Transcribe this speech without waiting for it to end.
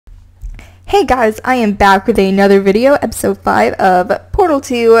Hey guys, I am back with another video, episode 5 of Portal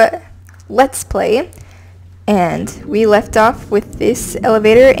 2 Let's Play. And we left off with this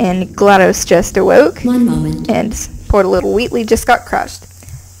elevator and GLaDOS just awoke. One moment. And poor little Wheatley just got crushed.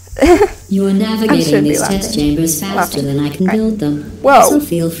 You are navigating these test chambers faster than I can build them. Whoa. So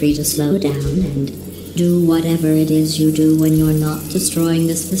feel free to slow down and do whatever it is you do when you're not destroying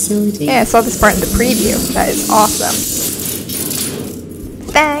this facility. Yeah, I saw this part in the preview. That is awesome.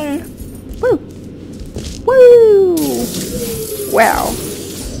 Bang! Woo! Woo! Wow.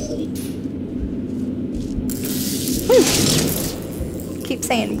 Woo! Keep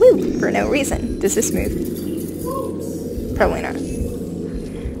saying woo for no reason. Does this move? Probably not.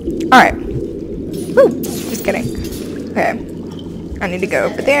 Alright. Woo! Just kidding. Okay. I need to go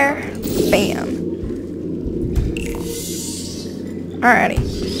over there. Bam. Alrighty.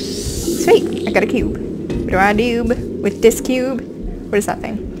 Sweet! I got a cube. What do I do with this cube? What is that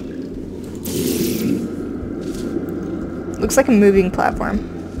thing? Looks like a moving platform.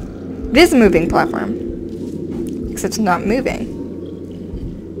 It is a moving platform. Except it's not moving.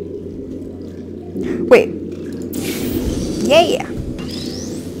 Wait. Yeah!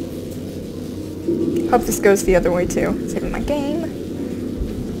 Hope this goes the other way too. Saving my game.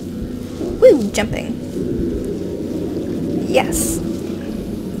 Woo! Jumping. Yes.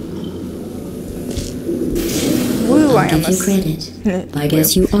 Woo! I I'll give you credit. I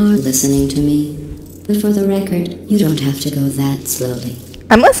guess you are listening to me. But for the record, you don't have to go that slowly.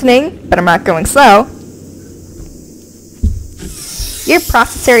 I'm listening, but I'm not going slow. Your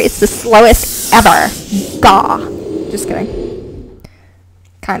processor is the slowest ever. Gah. Just kidding.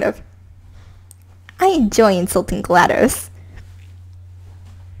 Kind of. I enjoy insulting GLaDOS.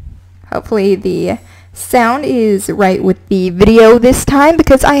 Hopefully the sound is right with the video this time,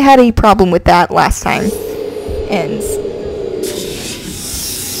 because I had a problem with that last time. And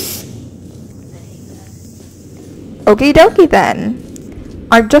okie dokie then.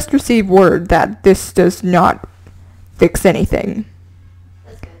 I've just received word that this does not fix anything.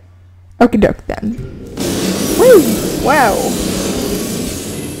 Okie dokie then. Woo! Wow.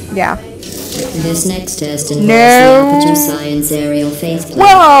 Yeah. This next test involves the Aperture Science aerial faceplate.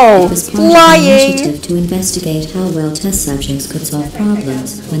 Whoa! It was part of an initiative to investigate how well test subjects could solve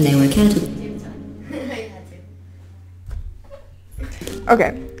problems when they were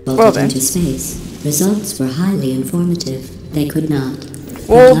Okay. Well then. into space. Results were highly informative. They could not.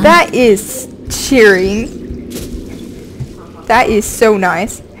 Well, that is cheering. That is so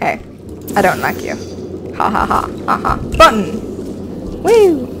nice. Hey, I don't like you. Ha ha ha ha ha. Button.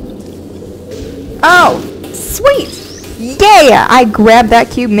 Woo. Oh, sweet. Yeah, I grabbed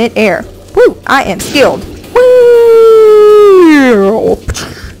that cube mid-air. Woo, I am skilled. Woo.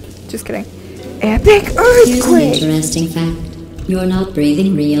 Just kidding. Epic earthquake. Here's an interesting fact. You're not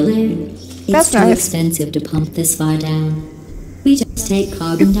breathing real air. It's too expensive to pump this far down. We just take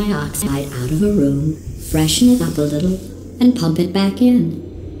carbon dioxide out of a room, freshen it up a little, and pump it back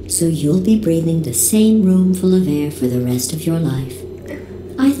in. So you'll be breathing the same room full of air for the rest of your life.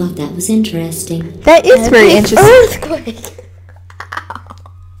 I thought that was interesting. That is very interesting. Earthquake!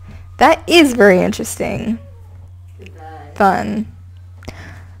 That is very interesting. Fun.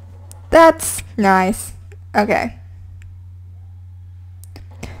 That's nice. Okay.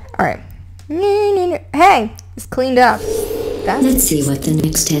 Alright. Hey! It's cleaned up. Let's see what the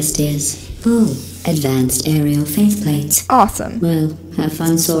next test is. Oh, advanced aerial faceplates. Awesome. Well, have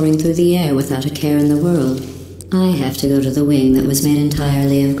fun soaring through the air without a care in the world. I have to go to the wing that was made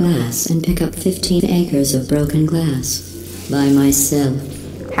entirely of glass and pick up 15 acres of broken glass. By myself.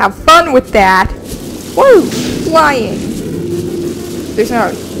 Have fun with that! Woo! Flying! There's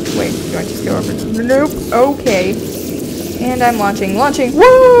no... Wait, do I just go over? Nope. Okay. And I'm launching. Launching.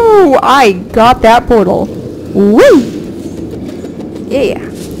 Woo! I got that portal. Woo! Yeah.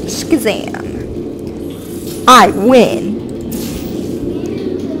 Shkazam. I win.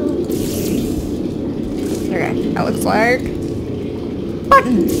 Okay, that looks like...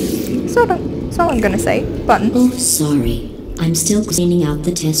 Button. So I'm gonna say. Button. Oh, sorry. I'm still cleaning out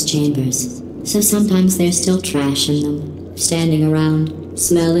the test chambers. So sometimes there's still trash in them. Standing around,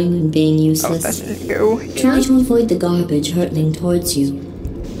 smelling and being useless. Oh, that didn't go here. Try to avoid the garbage hurtling towards you.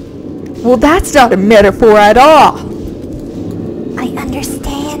 Well, that's not a metaphor at all. I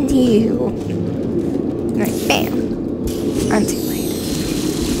understand you. Right, bam. I'm too late.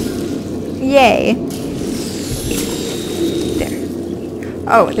 Yay. There.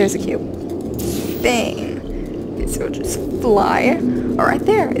 Oh, there's a cube. Bang. This will just fly. Oh, right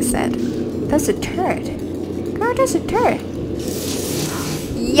there is that. That's a turret. Oh, that's a turret.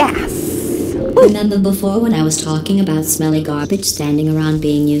 Yes. Remember before when I was talking about smelly garbage standing around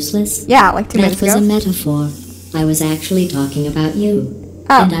being useless? Yeah, like 2 minutes ago. That was a metaphor. I was actually talking about you.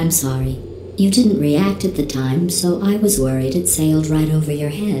 Oh. And I'm sorry. You didn't react at the time, so I was worried it sailed right over your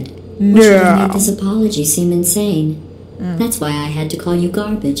head. Which would have made this apology seem insane. That's why I had to call you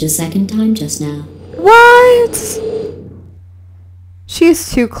garbage a second time just now. What? She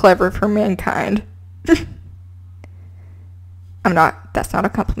is too clever for mankind. That's not a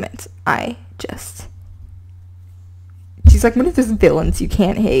compliment. She's like one of those villains you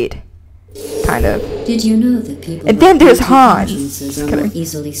can't hate. Kind of. Did you know that people and then there's Hans. Are more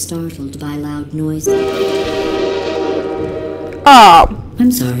easily startled by loud noises? Oh.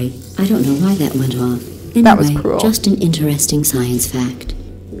 I'm sorry. I don't know why that went off. Anyway, that was cruel. Just an interesting science fact.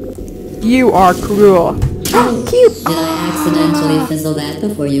 You are cruel. Oh, cute. Did I accidentally fizzle that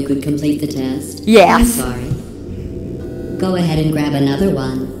before you could complete the test? Yes. I'm sorry. Go ahead and grab another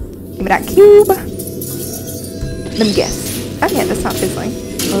one. Give me that cube. Let me guess. Oh yeah, that's not fizzling.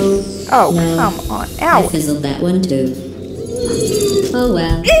 Oh, no. Come on. Ow. I fizzled that one too. Oh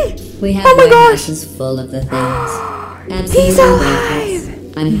well. We have warehouses full of the things. Absolutely. He's alive.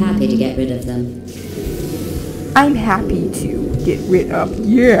 I'm happy to get rid of them. I'm happy to get rid of.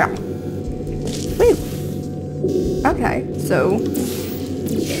 Yeah. Woo. Okay, so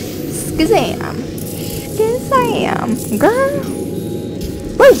Skazam. Skazam. Girl.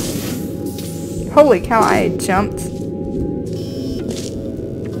 Woo. Holy cow, I jumped.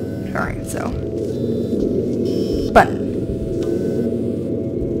 Alright, so button.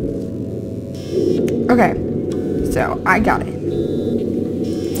 Okay, so I got it.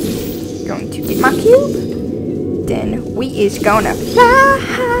 Going to get my cube. Then we is gonna fly.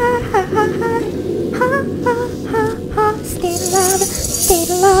 Stay alive, stay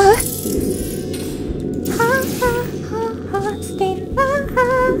alive. Stay alive.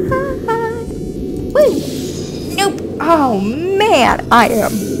 Woo! Nope. Oh man, I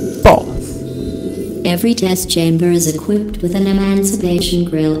am boss. Every test chamber is equipped with an emancipation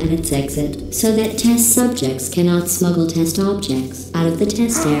grill at its exit, so that test subjects cannot smuggle test objects out of the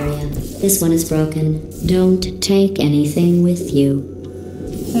test area. This one is broken. Don't take anything with you.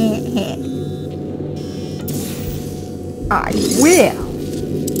 I will.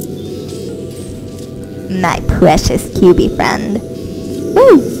 My precious QB friend.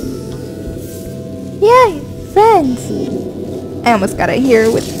 Woo! Yay, friends! I almost got it here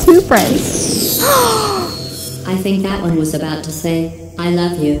with 2 friends. I think that one was about to say, I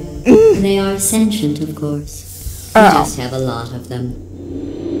love you. They are sentient, of course. We just have a lot of them.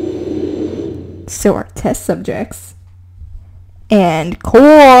 So are test subjects. And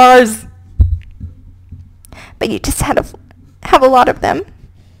cores. But you just had to have a lot of them.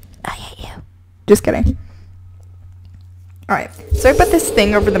 I hate you. Just kidding. Alright, so I put this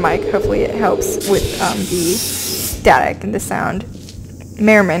thing over the mic. Hopefully it helps with the static and the sound.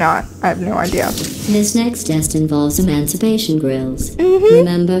 May or may not. I have no idea. This next test involves emancipation grills.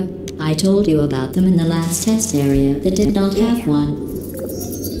 Remember, I told you about them in the last test area that did not have one.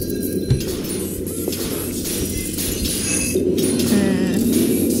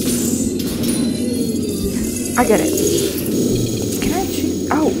 I get it. Can I shoot?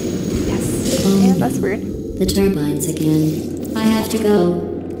 Oh, yes. Yeah, that's weird. The turbines again. I have to go.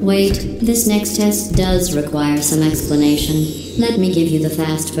 Wait, this next test does require some explanation. Let me give you the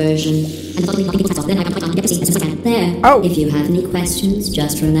fast version. There. Oh. If you have any questions,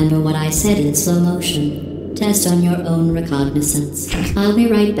 just remember what I said in slow motion. Test on your own recognizance. I'll be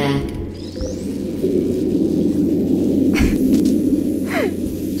right back.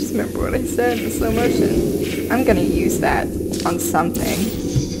 Just remember what I said in slow motion. I'm gonna use that on something.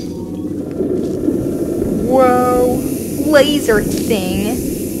 Whoa. Laser thing.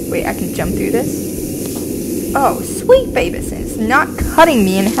 Wait, I can jump through this? Oh, sweet baby, it's not cutting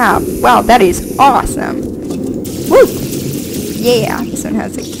me in half. Wow, that is awesome. Woo! Yeah, this one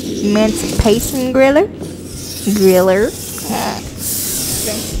has a emancipation griller. Okay.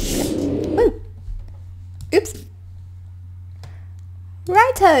 Woo! Oops.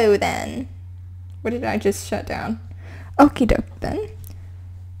 Righto then. What did I just shut down? Okie doke then.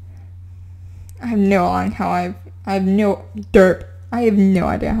 I have no idea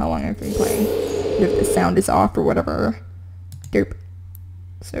how long I've been playing. If the sound is off or whatever. Derp.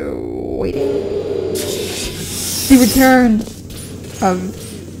 So, waiting. The return of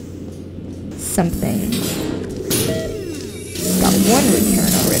something. Got one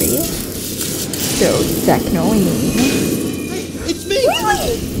return already. So, that can only mean... It's me!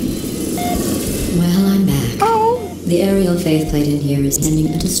 Well, I'm back. Oh! The aerial faceplate in here is sending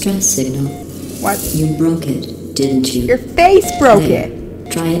a distress signal. What? You broke it, didn't you? Your face broke There. it!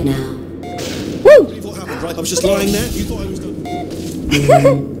 Try it now. I was just lying there. You thought I was done.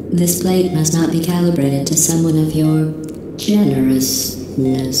 This plate must not be calibrated to someone of your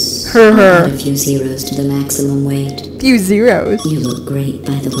generousness. Her. I'll add a few zeros to the maximum weight. Few zeros. You look great,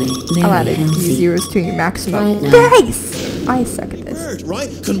 by the way. Very I'll add a few healthy. zeros to your maximum. Right now. Nice! I suck at this. Bird, right?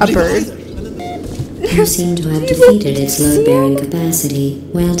 Couldn't A believe bird. it either. You seem to have defeated its load-bearing capacity.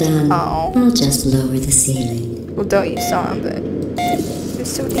 Well done. Oh. I'll just lower the ceiling. Well, duh, you saw him, but they're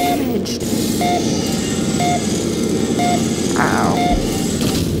so damaged. Ow.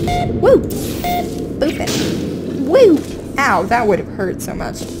 Woo! Boopin'. Woo! Ow, that would have hurt so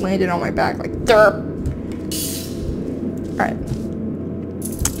much. Landed on my back like derp. Alright.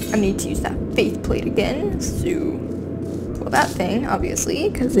 I need to use that faith plate again. So, well, that thing, obviously,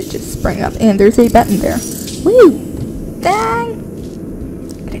 because it just sprang up. And there's a button there. Woo! Dang!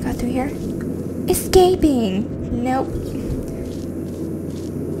 Can I go through here? Escaping! Nope.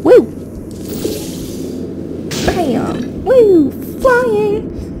 Woo! Bam! Woo! Flying!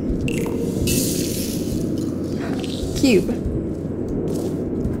 Cube.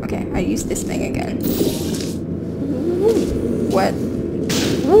 Okay, I use this thing again. What?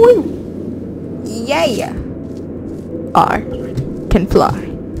 Woo! Yeah! I can fly.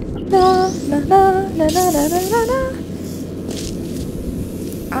 Na na na na na na na na.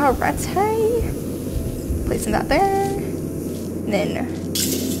 Alright, hey. Placing that there. And then.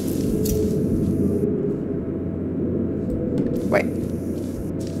 Wait.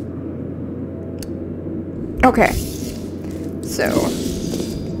 Okay. So.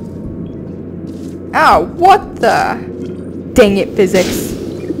 Ow, what the? Dang it, physics.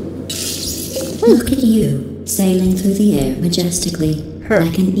 Look at you, sailing through the air majestically, Her.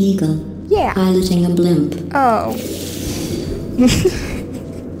 like an eagle, Yeah. piloting a blimp. Oh.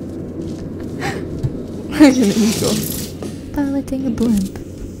 Like an eagle. Piloting a blimp.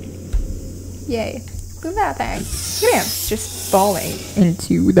 Yay. Look at that thing. Look at him. Just falling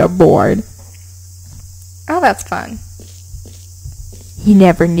into the board. Oh, that's fun. He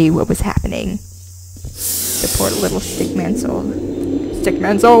never knew what was happening. The poor little stickman soul.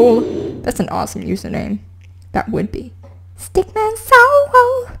 Stickman soul! That's an awesome username. That would be. Stickman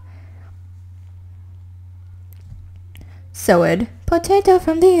soul! Sowed potato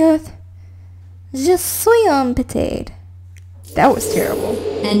from the earth. Je suis un potato. That was terrible.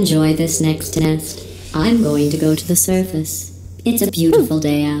 Enjoy this next test. I'm going to go to the surface. It's a beautiful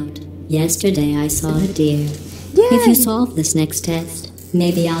day out. Yesterday I saw a deer. If you solve this next test,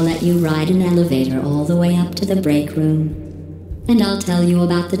 maybe I'll let you ride an elevator all the way up to the break room. And I'll tell you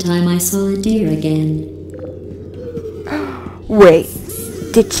about the time I saw a deer again. Wait.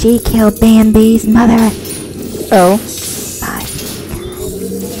 Did she kill Bambi's mother? Oh. Bye.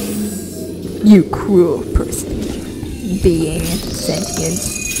 You cruel person. Being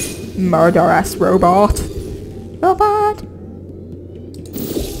sentient. Murderous robot. Robot.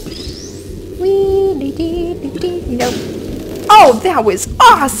 Nope. Oh, that was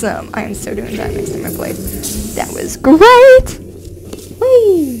awesome! I am so doing that next time I play. That was great!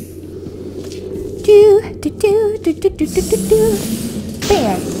 Whee! Do.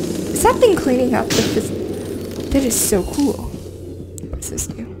 Bam! Is that thing cleaning up this? That is so cool. What does this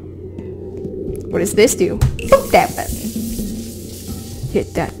do? What does this do? Boop that button.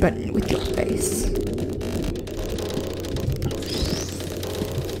 Hit that button with your face.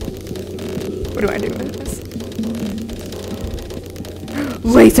 What do I do with this?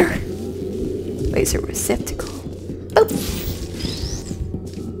 Laser! Laser receptacle. Boop!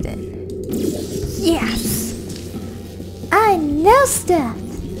 Then. Yes! I know stuff!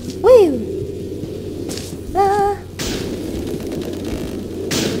 Woo!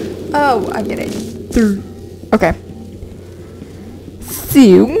 Oh, I get it. Okay.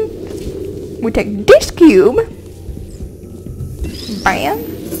 So, we take this cube. Bam.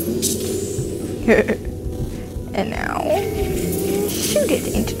 And now, shoot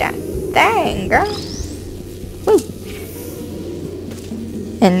it into that thing, girl. Woo.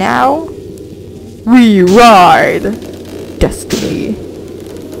 And now, we ride Destiny.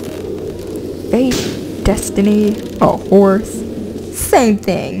 Fate, Destiny, a horse, same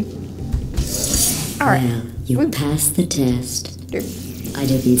thing. Alright. Well, you Woo. passed the test. Derp. I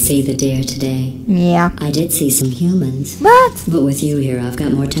didn't see the deer today. Yeah. I did see some humans. What? But with you here, I've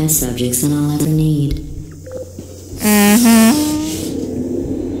got more test subjects than I'll ever need.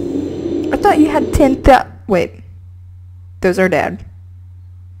 I thought you had 10,000. Wait. Those are dead.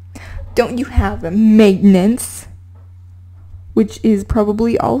 Don't you have a maintenance? Which is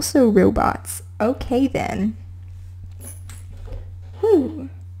probably also robots. Okay then. Whew.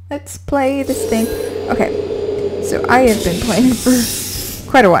 Let's play this thing. Okay. So I have been playing for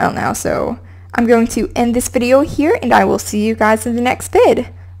quite a while now, so I'm going to end this video here, and I will see you guys in the next vid.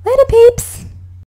 Later, peeps!